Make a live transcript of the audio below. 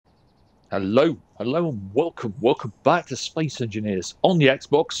Hello, and welcome back to Space Engineers on the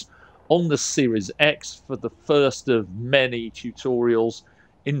Xbox, on the Series X for the first of many tutorials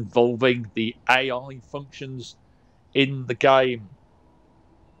involving the AI functions in the game,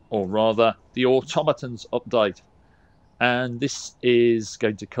 or rather, the Automatons update. And this is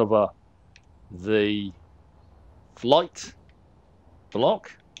going to cover the flight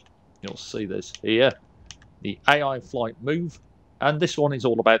block. You'll see this here, the AI flight move. And this one is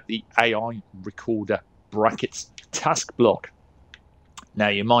all about the AI recorder brackets task block. Now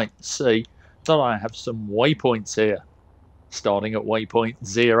you might see that I have some waypoints here, starting at waypoint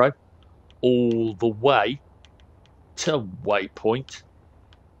 0 all the way to waypoint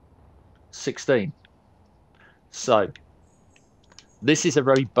 16. So this is a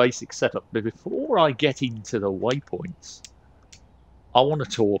very basic setup, but before I get into the waypoints, I want to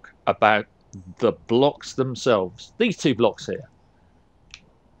talk about the blocks themselves. These two blocks here,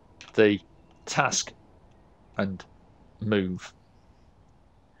 the task and move.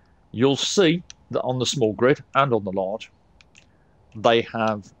 You'll see that on the small grid and on the large, they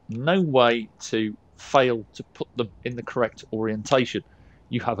have no way to fail to put them in the correct orientation.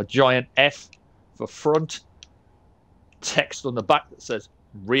 You have a giant F for front, text on the back that says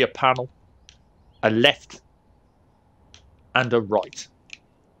rear panel, a left and a right.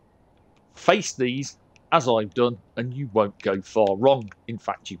 Face these as I've done, and you won't go far wrong. In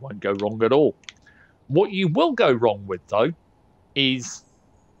fact, you won't go wrong at all. What you will go wrong with, though, is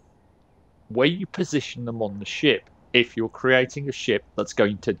where you position them on the ship. If you're creating a ship that's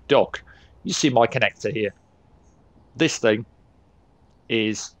going to dock, you see my connector here. This thing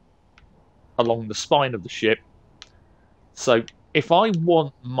is along the spine of the ship. So if I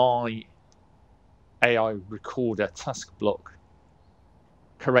want my AI recorder task block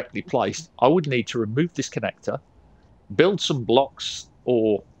correctly placed, I would need to remove this connector, build some blocks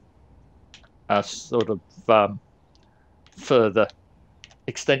or a sort of further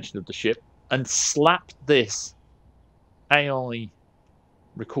extension of the ship, and slap this AI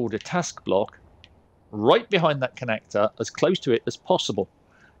recorder task block right behind that connector, as close to it as possible.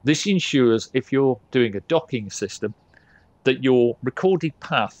 This ensures, if you're doing a docking system, that your recorded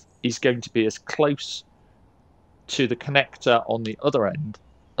path is going to be as close to the connector on the other end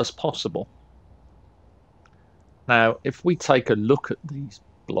as possible. Now, if we take a look at these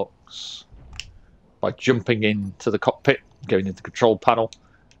blocks by jumping into the cockpit, going into the control panel,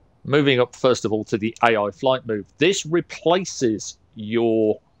 moving up first of all to the AI flight move, this replaces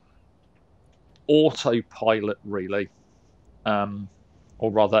your autopilot relay,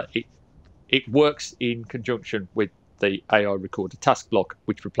 or rather it works in conjunction with the AI recorder task block,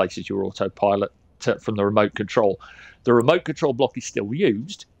 which replaces your autopilot from the remote control. The remote control block is still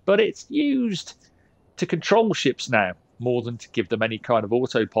used, but it's used to control ships now more than to give them any kind of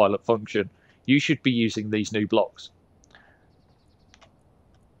autopilot function. You should be using these new blocks.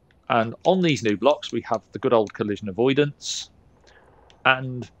 And on these new blocks, we have the good old collision avoidance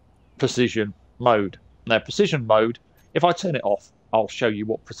and precision mode. Now, precision mode, if I turn it off, I'll show you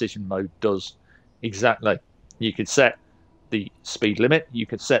what precision mode does exactly. You could set the speed limit, you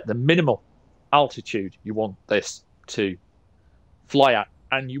could set the minimal altitude you want this to fly at,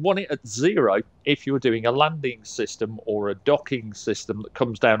 and you want it at 0 if you're doing a landing system or a docking system that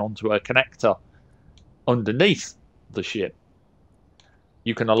comes down onto a connector underneath the ship.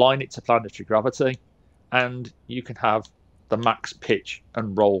 You can align it to planetary gravity, and you can have the max pitch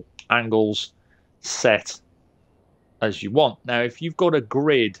and roll angles set as you want. Now, if you've got a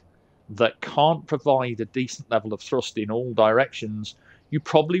grid that can't provide a decent level of thrust in all directions, you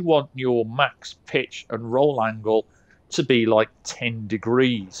probably want your max pitch and roll angle to be like 10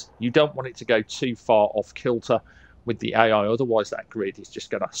 degrees. You don't want it to go too far off kilter with the AI, otherwise that grid is just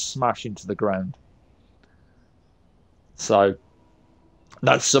going to smash into the ground. So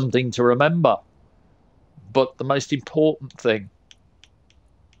that's something to remember. But the most important thing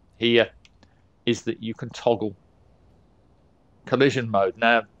here is that you can toggle collision mode.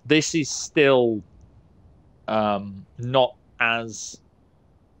 Now, this is still not as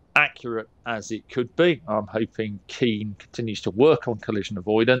accurate as it could be. I'm hoping Keen continues to work on collision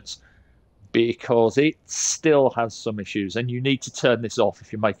avoidance, because it still has some issues, and you need to turn this off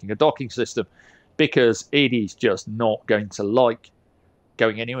if you're making a docking system, because it is just not going to like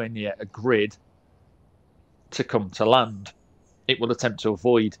going anywhere near a grid to come to land. It will attempt to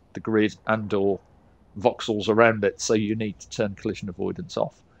avoid the grid and or voxels around it, so you need to turn collision avoidance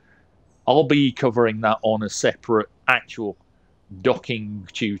off. I'll be covering that on a separate actual docking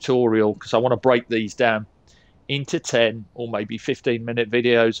tutorial, because I want to break these down into 10 or maybe 15-minute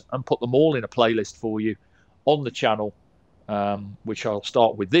videos and put them all in a playlist for you on the channel, which I'll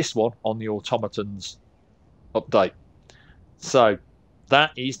start with this one on the Automatons update. So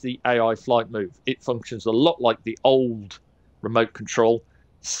that is the AI flight move. It functions a lot like the old remote control,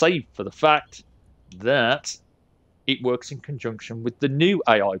 save for the fact that it works in conjunction with the new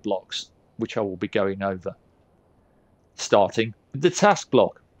AI blocks, which I will be going over. Starting with the task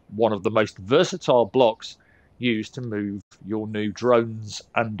block, one of the most versatile blocks used to move your new drones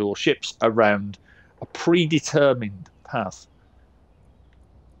and or ships around a predetermined path.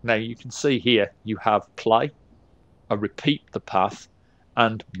 Now you can see here you have play, a repeat the path,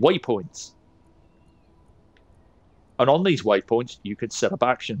 and waypoints. And on these waypoints you can set up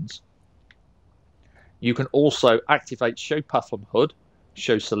actions. You can also activate show path on HUD,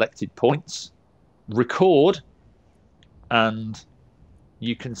 show selected points, record, and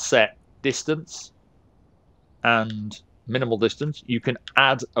you can set distance and minimal distance. You can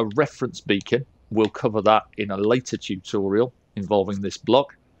add a reference beacon. We'll cover that in a later tutorial involving this block.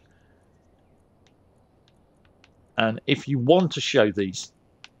 And if you want to show these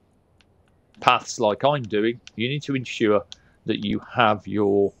paths like I'm doing, you need to ensure that you have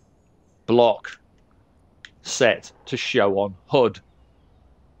your block set to show on HUD.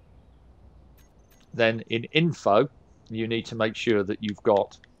 Then in info, you need to make sure that you've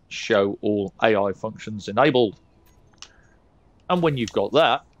got show all AI functions enabled. And when you've got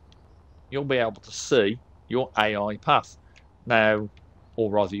that, you'll be able to see your AI path now,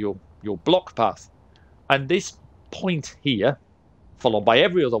 or rather your block path. And this point here, followed by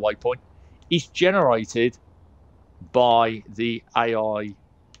every other waypoint, is generated by the AI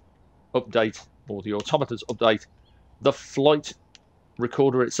update, or the Automatons update, the flight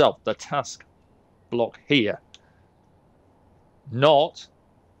recorder itself, the task block here, not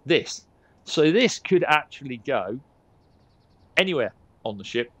this. So this could actually go anywhere on the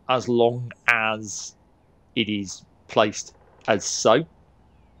ship as long as it is placed as so.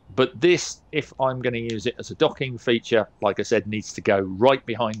 But this, if I'm going to use it as a docking feature, like I said, needs to go right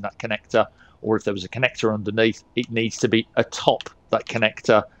behind that connector, or if there was a connector underneath, it needs to be atop that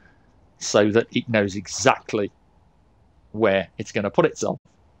connector so that it knows exactly where it's going to put itself.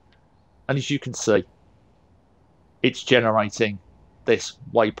 And as you can see, it's generating this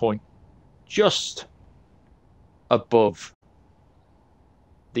waypoint just above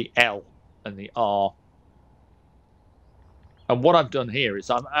the L and the R. And what I've done here is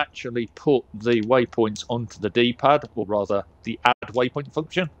I've actually put the waypoints onto the D-pad, or rather the add waypoint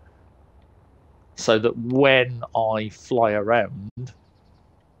function, so that when I fly around, and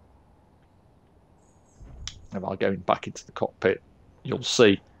I'll go back into the cockpit, you'll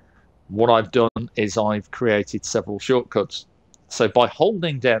see what I've done is I've created several shortcuts. So by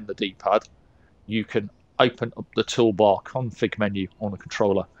holding down the D-pad, you can open up the toolbar config menu on the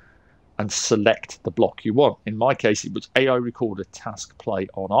controller and select the block you want. In my case, it was AI recorder task play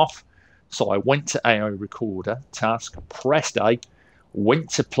on off. So I went to AI recorder task, pressed A, went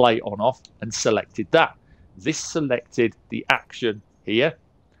to play on off, and selected that. This selected the action here.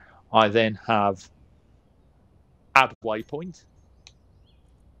 I then have add waypoint,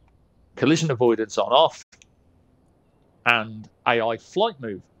 collision avoidance on off, and AI flight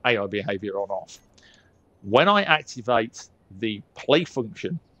move, AI behavior on off. When I activate the play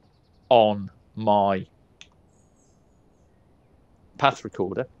function on my path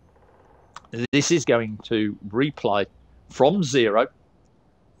recorder, this is going to replay from 0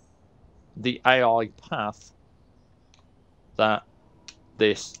 the AI path that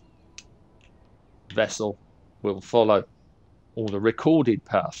this vessel will follow, or the recorded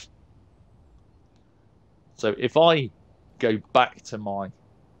path. So if I go back to my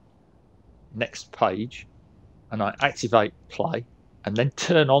next page and I activate play and then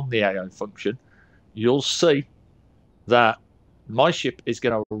turn on the AI function, you'll see that my ship is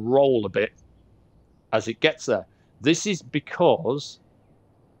going to roll a bit as it gets there. This is because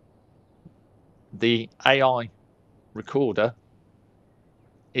the AI recorder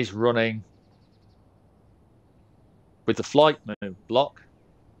is running with the flight move block,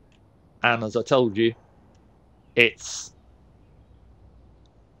 and as I told you, it's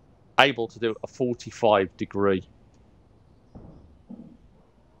able to do a 45-degree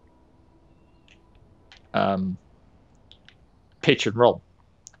pitch and roll.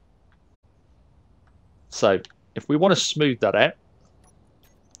 So if we want to smooth that out,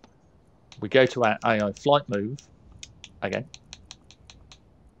 we go to our AI flight move again,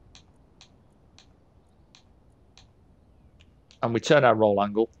 and we turn our roll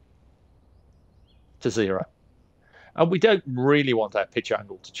angle to 0. And we don't really want our pitch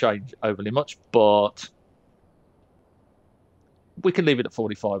angle to change overly much, but we can leave it at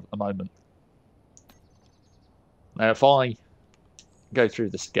 45 at the moment. Now, if I go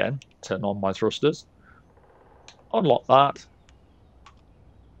through this again, turn on my thrusters, unlock that,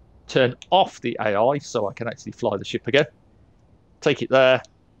 turn off the AI so I can actually fly the ship again, take it there,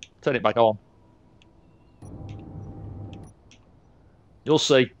 turn it back on, you'll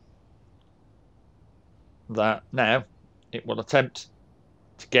see that now it will attempt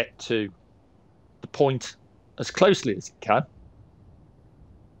to get to the point as closely as it can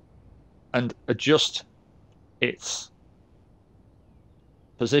and adjust its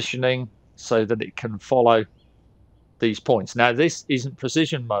positioning so that it can follow these points. Now, this isn't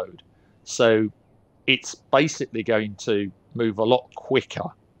precision mode, so it's basically going to move a lot quicker.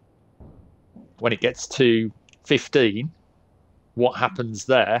 When it gets to 15, what happens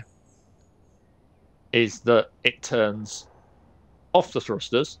there is that it turns off the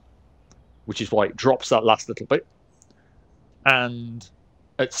thrusters, which is why it drops that last little bit, and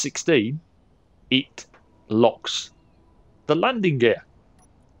at 16 it locks the landing gear.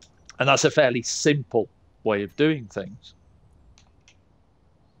 And that's a fairly simple way of doing things.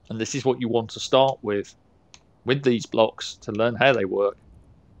 And this is what you want to start with these blocks to learn how they work.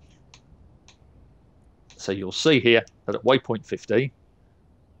 So you'll see here that at waypoint 15,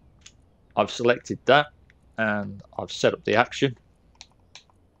 I've selected that and I've set up the action.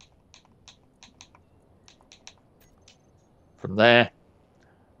 From there,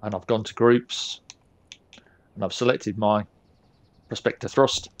 and I've gone to groups and I've selected my prospector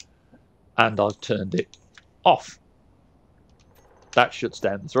thrust and I've turned it off. That shuts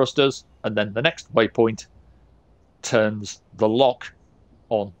down the thrusters, and then the next waypoint turns the lock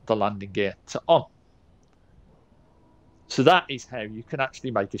on the landing gear to on. So that is how you can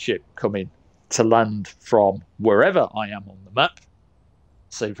actually make a ship come in to land from wherever I am on the map.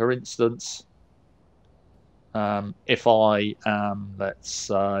 So for instance, if I am, let's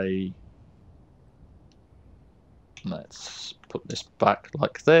put this back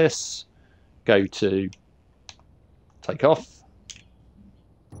like this, go to take off,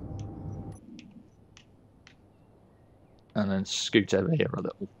 and then scoot over here a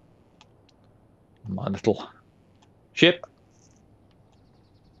little. My little ship.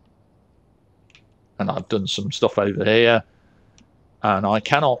 And I've done some stuff over here, and I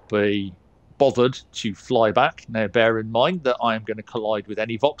cannot be bothered to fly back. Now bear in mind that I am going to collide with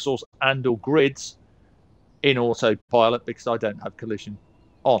any voxels and or grids in autopilot because I don't have collision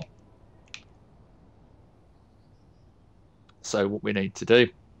on. So what we need to do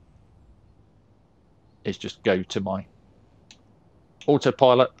is just go to my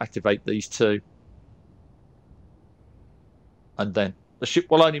autopilot, activate these two, and then the ship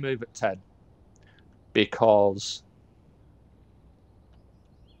will only move at 10 because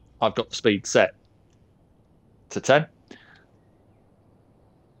I've got the speed set to 10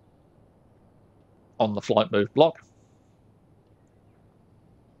 on the flight move block.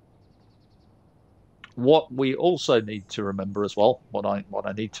 What we also need to remember as well, what I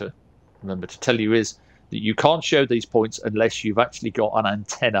need to remember to tell you is that you can't show these points unless you've actually got an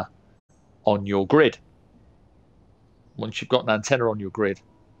antenna on your grid. Once you've got an antenna on your grid,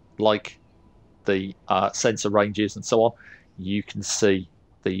 like the sensor ranges and so on, you can see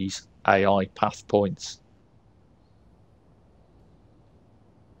these AI path points.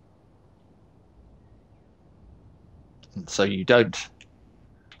 And so you don't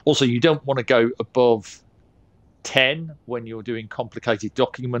want to go above 10 when you're doing complicated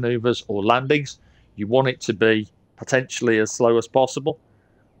docking maneuvers or landings. You want it to be potentially as slow as possible.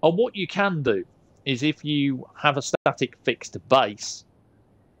 And what you can do is, if you have a static fixed base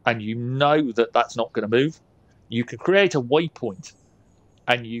and you know that that's not going to move, you can create a waypoint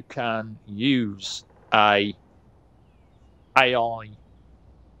and you can use a AI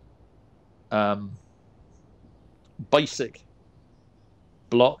basic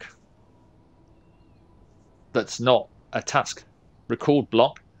block that's not a task record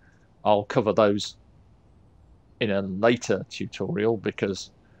block. I'll cover those in a later tutorial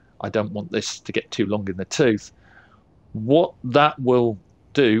because I don't want this to get too long in the tooth. What that will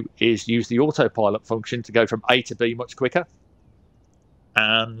do is use the autopilot function to go from A to B much quicker.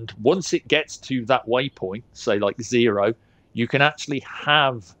 And once it gets to that waypoint, say like 0, you can actually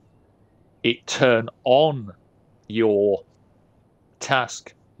have it turn on your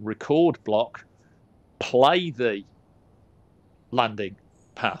task record block, play the landing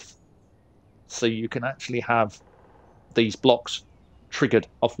path. So you can actually have these blocks triggered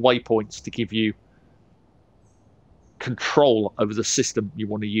off waypoints to give you control over the system you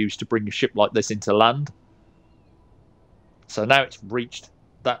want to use to bring a ship like this into land. So now it's reached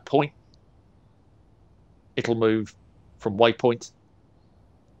that point, it'll move from waypoint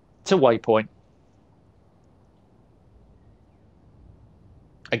to waypoint,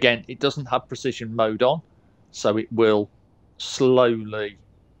 Again, it doesn't have precision mode on, so it will slowly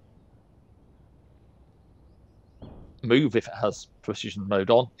move if it has precision mode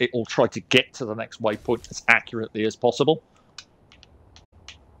on. It will try to get to the next waypoint as accurately as possible.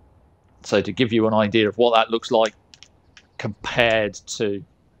 So to give you an idea of what that looks like compared to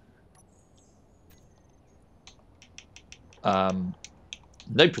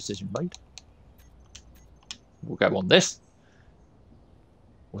no precision mode, we'll go on this.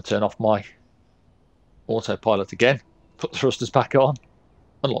 We'll turn off my autopilot again, put the thrusters back on,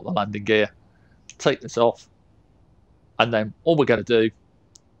 unlock the landing gear, take this off, and then all we're going to do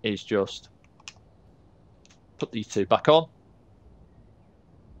is just put these two back on.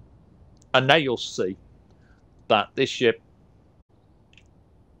 And now you'll see that this ship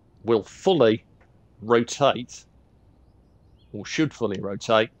will fully rotate, or should fully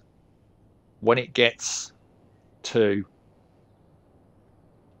rotate, when it gets to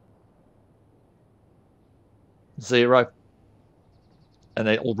 0, and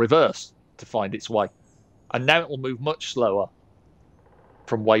then it will reverse to find its way. And now it will move much slower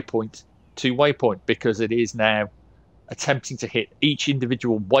from waypoint to waypoint, because it is now attempting to hit each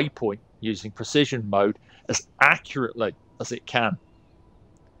individual waypoint using precision mode as accurately as it can.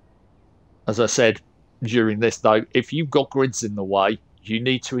 As I said during this, though, if you've got grids in the way, you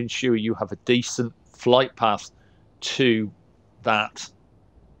need to ensure you have a decent flight path to that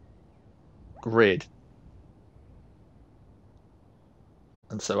grid.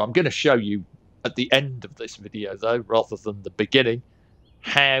 And so I'm going to show you at the end of this video, though, rather than the beginning,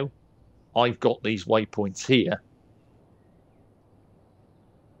 how I've got these waypoints here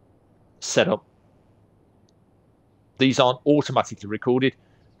set up. These aren't automatically recorded.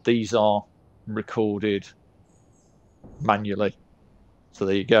 These are recorded manually. So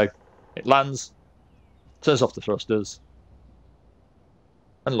there you go. It lands, turns off the thrusters,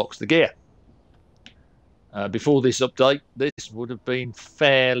 and locks the gear. Before this update, this would have been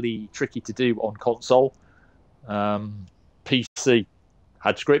fairly tricky to do on console. PC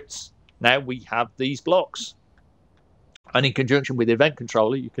had scripts. Now we have these blocks. And in conjunction with the event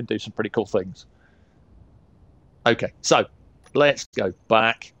controller, you can do some pretty cool things. Okay, so let's go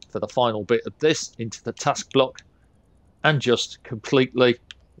back for the final bit of this into the task block and just completely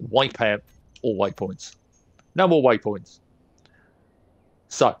wipe out all waypoints. No more waypoints.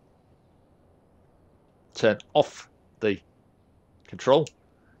 So, turn off the control,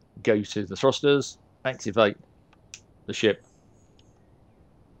 go to the thrusters, activate the ship,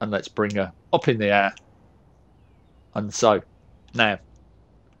 and let's bring her up in the air. And so now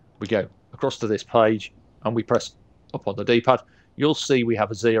we go across to this page and we press up on the D-pad. You'll see we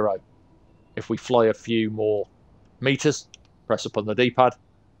have a 0. If we fly a few more meters, press up on the D-pad,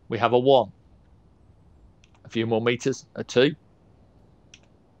 we have a 1. A few more meters, a 2,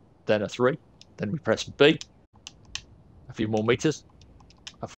 then a 3, then we press B, a few more meters,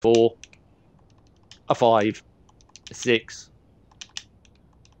 a 4, a 5, a 6,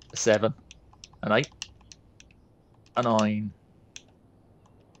 a 7, an 8, a 9,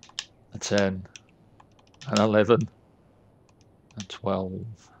 a 10, an 11, a 12,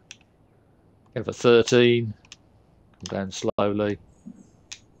 give a 13, come down slowly,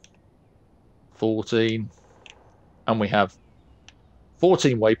 14, and we have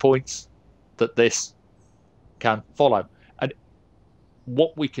 14 waypoints that this can follow. And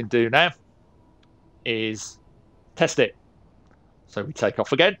what we can do now is test it. So we take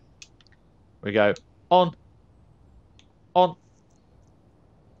off again, we go on,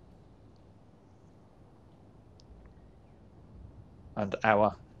 and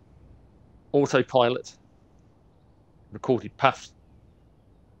our autopilot recorded path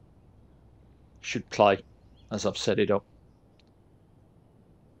should play as I've set it up.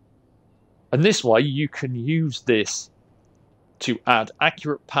 And this way you can use this to add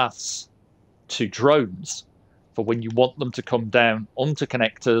accurate paths to drones for when you want them to come down onto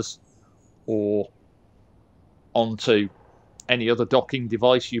connectors or onto any other docking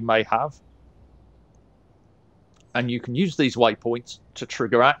device you may have. And you can use these waypoints to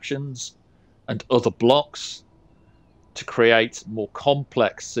trigger actions and other blocks to create more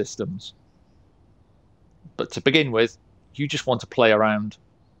complex systems. But to begin with, you just want to play around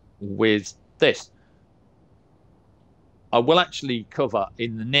with this. I will actually cover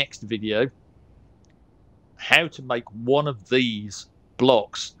in the next video how to make one of these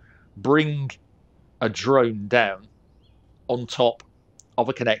blocks bring a drone down on top of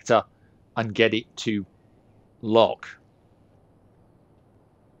a connector and get it to lock.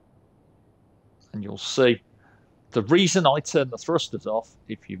 And you'll see the reason I turn the thrusters off,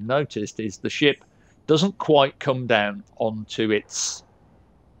 if you've noticed, is the ship doesn't quite come down onto its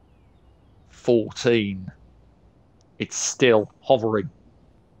 14, it's still hovering.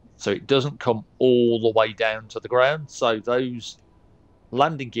 So it doesn't come all the way down to the ground. So those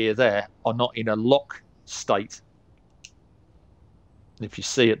landing gear there are not in a lock state. If you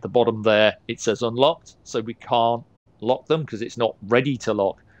see at the bottom there, it says unlocked. So we can't lock them because it's not ready to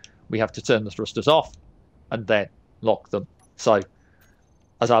lock. We have to turn the thrusters off and then lock them. So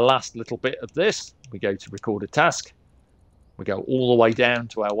as our last little bit of this, we go to record a task. We go all the way down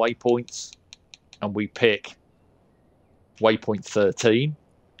to our waypoints and we pick waypoint 13.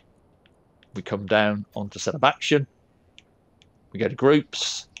 We come down onto setup action. We go to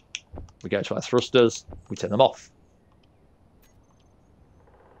groups. We go to our thrusters. We turn them off.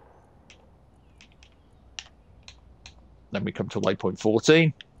 Then we come to waypoint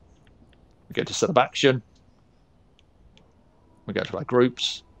 14. We go to setup action. We go to our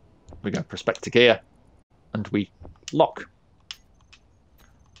groups. We go prospector gear. And we lock.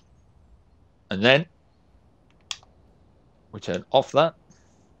 And then we turn off that.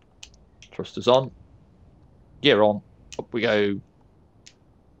 Thrusters on. Gear on. Up we go.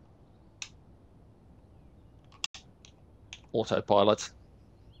 Autopilot.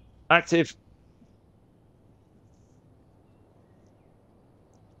 Active.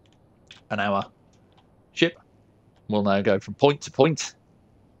 And our ship will now go from point to point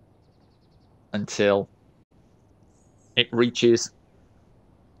until it reaches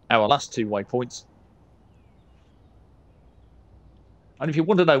our last 2 waypoints. And if you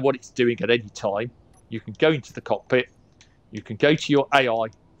want to know what it's doing at any time, you can go into the cockpit, you can go to your AI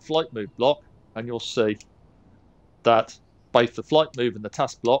flight move block, and you'll see that both the flight move and the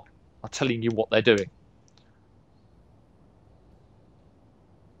task block are telling you what they're doing.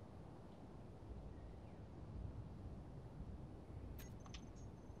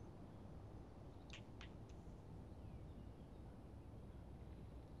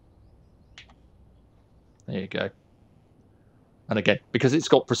 There you go. And again, because it's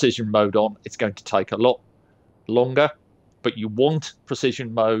got precision mode on, it's going to take a lot longer, but you want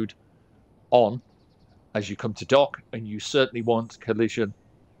precision mode on as you come to dock, and you certainly want collision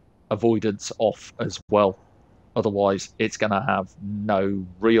avoidance off as well. Otherwise, it's going to have no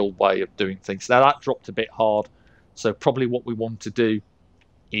real way of doing things. Now, that dropped a bit hard, so probably what we want to do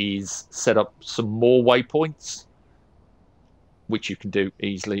is set up some more waypoints, which you can do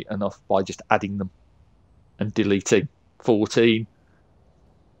easily enough by just adding them and deleting 14.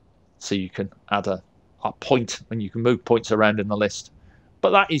 So you can add a point and you can move points around in the list.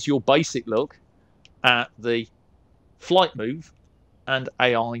 But that is your basic look at the flight move and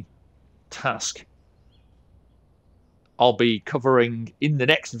AI task. I'll be covering in the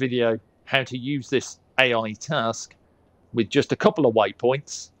next video how to use this AI task with just a couple of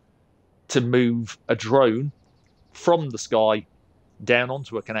waypoints to move a drone from the sky down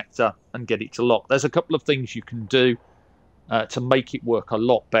onto a connector and get it to lock. There's a couple of things you can do to make it work a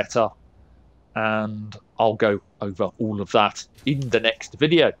lot better, and I'll go over all of that in the next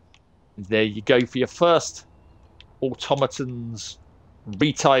video. There you go for your first Automatons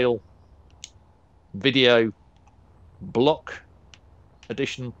retail video block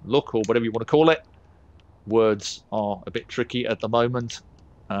edition look, or whatever you want to call it. Words are a bit tricky at the moment.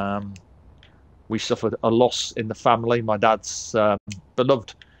 We suffered a loss in the family. My dad's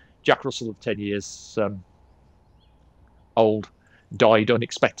beloved Jack Russell of 10 years old died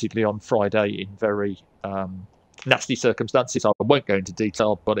unexpectedly on Friday in very nasty circumstances. I won't go into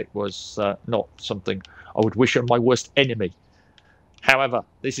detail, but it was not something I would wish on my worst enemy. However,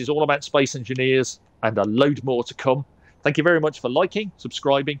 this is all about space engineers and a load more to come. Thank you very much for liking,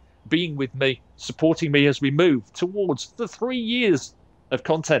 subscribing, being with me, supporting me as we move towards the 3 years of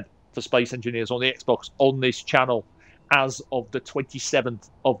content for Space Engineers on the Xbox on this channel as of the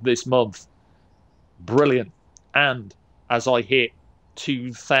 27th of this month. Brilliant. And as I hit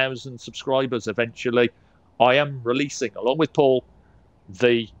 2,000 subscribers eventually, I am releasing, along with Paul,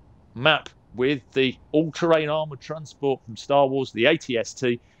 the map with the all-terrain armoured transport from Star Wars, the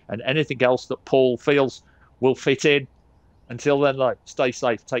AT-ST, and anything else that Paul feels will fit in. Until then, though, stay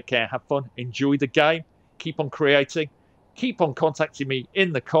safe, take care, have fun, enjoy the game, keep on creating, keep on contacting me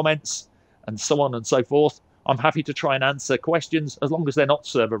in the comments, and so on and so forth. I'm happy to try and answer questions as long as they're not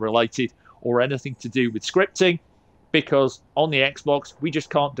server related or anything to do with scripting, because on the Xbox we just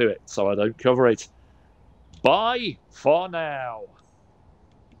can't do it, so I don't cover it. Bye for now.